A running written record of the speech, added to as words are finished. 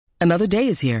Another day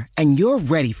is here, and you're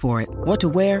ready for it. What to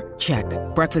wear? Check.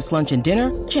 Breakfast, lunch, and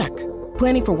dinner? Check.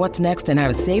 Planning for what's next and how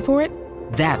to save for it?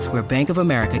 That's where Bank of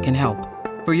America can help.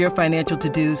 For your financial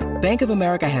to-dos, Bank of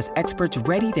America has experts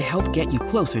ready to help get you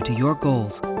closer to your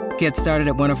goals. Get started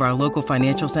at one of our local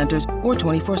financial centers or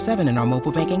 24/7 in our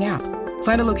mobile banking app.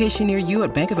 Find a location near you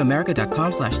at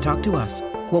bankofamerica.com/talktous.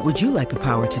 What would you like the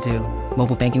power to do?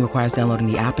 Mobile banking requires downloading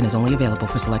the app and is only available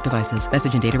for select devices.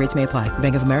 Message and data rates may apply.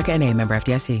 Bank of America N.A., member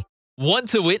FDIC. Want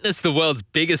to witness the world's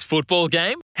biggest football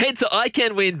game? Head to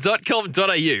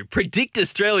iCanWin.com.au, predict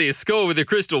Australia's score with a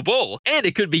crystal ball, and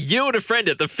it could be you and a friend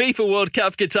at the FIFA World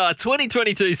Cup Qatar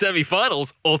 2022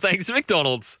 semi-finals, all thanks to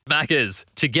McDonald's. Maccas,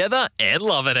 together and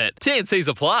loving it. TNCs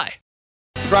apply.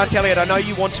 Grant Elliott, I know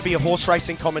you want to be a horse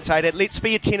racing commentator. Let's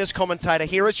be a tennis commentator.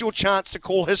 Here is your chance to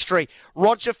call history.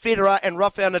 Roger Federer and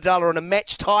Rafael Nadal are in a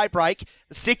match tie-break.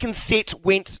 The second set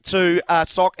went to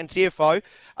Sock and Tiafoe,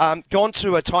 gone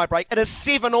to a tie-break. It is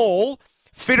 7-all.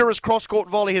 Federer's cross-court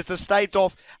volley has just staved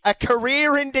off a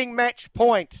career-ending match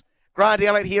point. Grant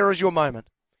Elliott, here is your moment.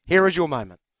 Here is your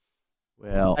moment.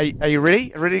 Well, Are you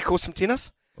ready? Ready to call some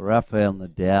tennis? Rafael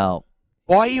Nadal.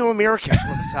 Why are you American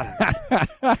all of a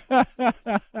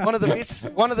sudden? One of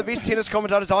the best tennis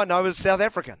commentators I know is South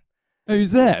African.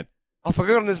 Who's that? I've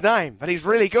forgotten his name, but he's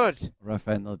really good.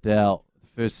 Rafael Nadal. The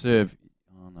first serve.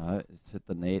 Oh, no. It's hit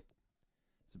the net.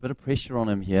 There's a bit of pressure on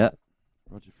him here.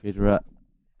 Roger Federer.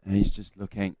 And he's just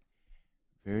looking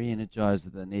very energized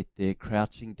at the net there,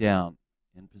 crouching down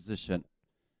in position.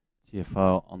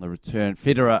 Tiafoe on the return.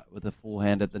 Federer with a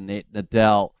forehand at the net.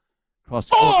 Nadal cross.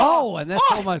 Oh, and that's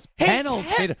almost panelled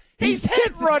Federer. He's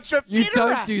hit Roger Federer. You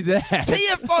don't do that.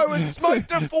 Tiafoe has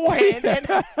smoked a forehand and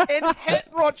hit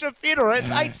Roger Federer. It's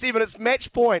 8-7. It's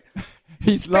match point.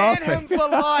 He's laughing. Ban him for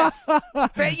life.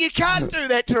 But you can't do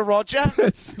that to Roger.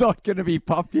 It's not going to be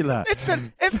popular.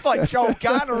 It's like Joel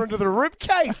Garner into the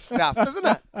ribcage stuff, isn't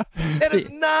it? That is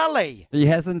gnarly. He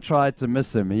hasn't tried to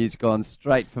miss him. He's gone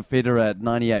straight for Federer at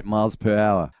 98 miles per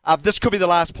hour. This could be the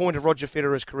last point of Roger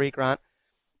Federer's career, Grant.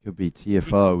 Could be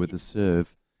Tiafoe with the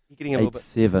serve. You're getting a little bit.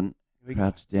 8-7.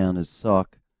 Crouched down his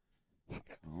sock.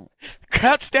 Oh.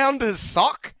 Crouched down to his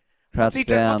sock? What's he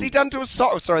done to his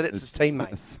sock? Oh, sorry, that's his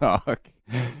teammate. Sock.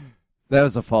 That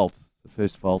was a fault. The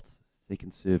first fault.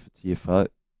 Second serve for Tiafoe.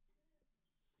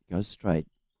 Goes straight.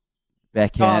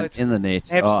 Backhand in the net.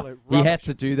 He had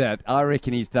to do that. I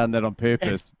reckon he's done that on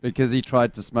purpose because he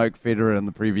tried to smoke Federer in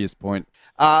the previous point.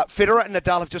 Federer and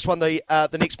Nadal have just won the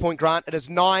next point, Grant. It is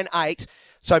 9-8.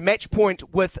 So match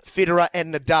point with Federer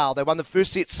and Nadal. They won the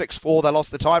first set 6-4. They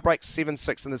lost the tiebreak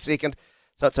 7-6 in the second.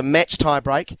 So it's a match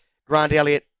tiebreak. Grant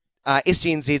Elliott,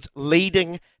 SCNZ's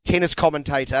leading tennis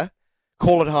commentator.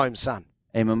 Call it home, son.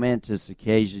 A momentous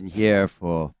occasion here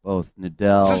for both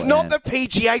Nadal This is not and the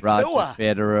PGA Roger Tour.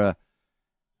 Federer.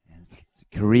 It's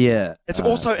career. It's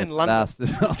also in London.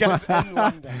 It's in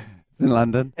London. It's in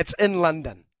London. It's in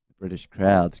London. British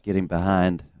crowds getting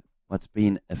behind what's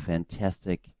been a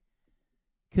fantastic,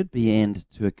 could be end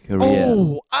to a career.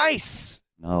 Oh, ice.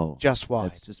 No. Just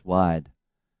wide. It's just wide.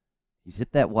 He's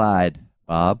hit that wide,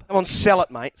 Bob. Come on, sell it,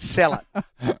 mate. Sell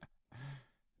it.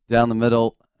 Down the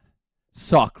middle.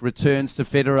 Sock returns to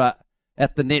Federer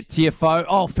at the net. Tiafoe.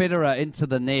 Oh, Federer into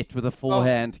the net with a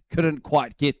forehand. Couldn't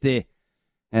quite get there.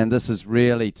 And this is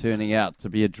really turning out to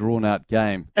be a drawn-out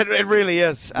game. It really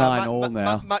is. 9-all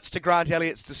now. Much to Grant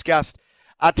Elliott's disgust.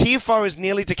 Tiafoe has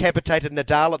nearly decapitated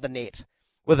Nadal at the net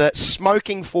with a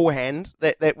smoking forehand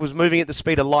that was moving at the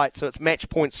speed of light. So it's match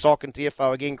point Sock and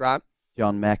Tiafoe again, Grant.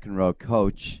 John McEnroe,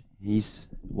 coach, he's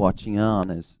watching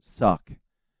on as Sock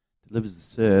delivers the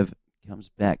serve, comes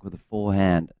back with a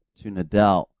forehand to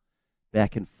Nadal.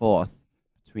 Back and forth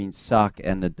between Sock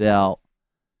and Nadal.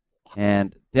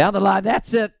 And down the line,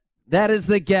 that's it. That is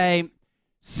the game.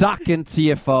 Sock and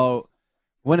Tiafoe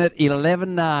win it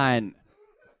 11-9.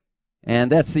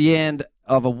 And that's the end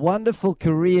of a wonderful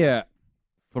career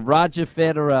for Roger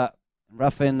Federer and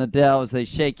Rafael Nadal as they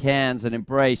shake hands and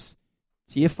embrace.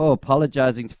 Tiafoe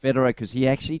apologizing to Federer because he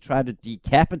actually tried to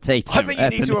decapitate him. I think you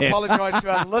need to apologize to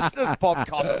our listeners, Bob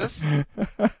Costas.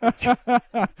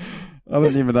 I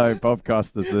don't even know who Bob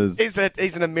Costas is.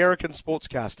 He's an American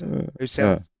sportscaster who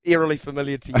sounds eerily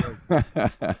familiar to you.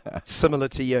 Similar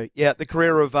to you. Yeah, the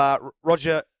career of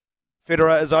Roger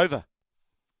Federer is over.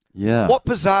 Yeah. What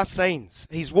bizarre scenes.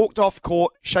 He's walked off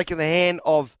court, shaking the hand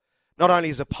of not only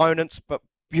his opponents, but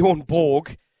Bjorn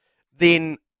Borg,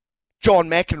 then John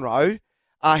McEnroe.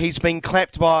 He's been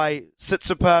clapped by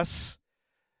Tsitsipas,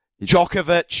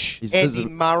 Djokovic, Andy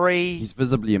Murray. He's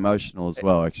visibly emotional as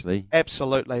well, actually.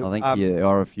 Absolutely. I think there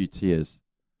are a few tears.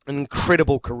 An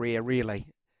incredible career, really.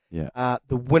 Yeah.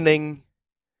 The winning,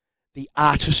 the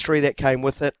artistry that came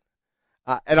with it,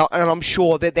 and I'm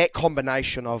sure that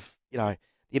combination of the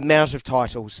amount of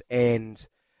titles and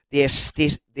the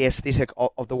aesthetic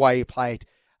of the way he played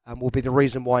will be the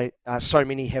reason why so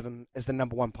many have him as the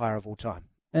number one player of all time.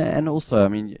 And also, I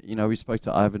mean, we spoke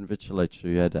to Ivan Vicilic,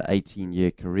 who had an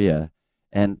 18-year career,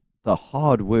 and the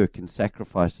hard work and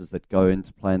sacrifices that go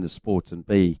into playing the sport and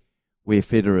be where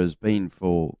Federer has been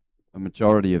for a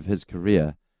majority of his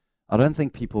career. I don't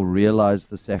think people realize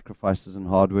the sacrifices and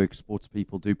hard work sports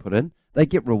people do put in. They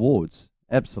get rewards,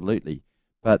 absolutely.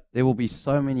 But there will be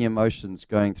so many emotions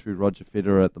going through Roger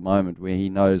Federer at the moment where he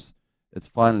knows it's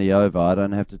finally over. I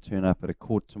don't have to turn up at a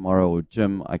court tomorrow or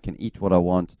gym. I can eat what I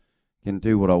want, can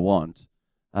do what I want,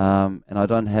 and I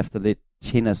don't have to let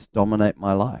tennis dominate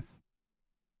my life.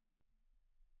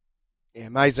 Yeah,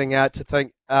 amazing to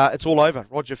think it's all over.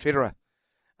 Roger Federer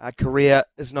career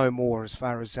is no more as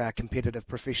far as competitive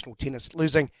professional tennis,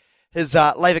 losing his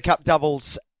Laver Cup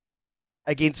doubles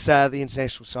against the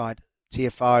international side,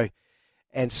 TFO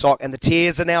and SOC, and the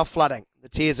tears are now flooding. The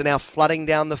tears are now flooding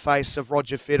down the face of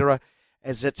Roger Federer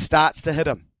as it starts to hit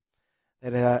him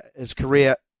that his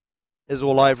career is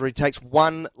all over. He takes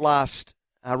one last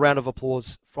round of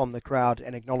applause from the crowd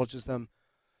and acknowledges them.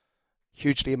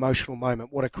 Hugely emotional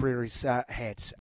moment. What a career he's had.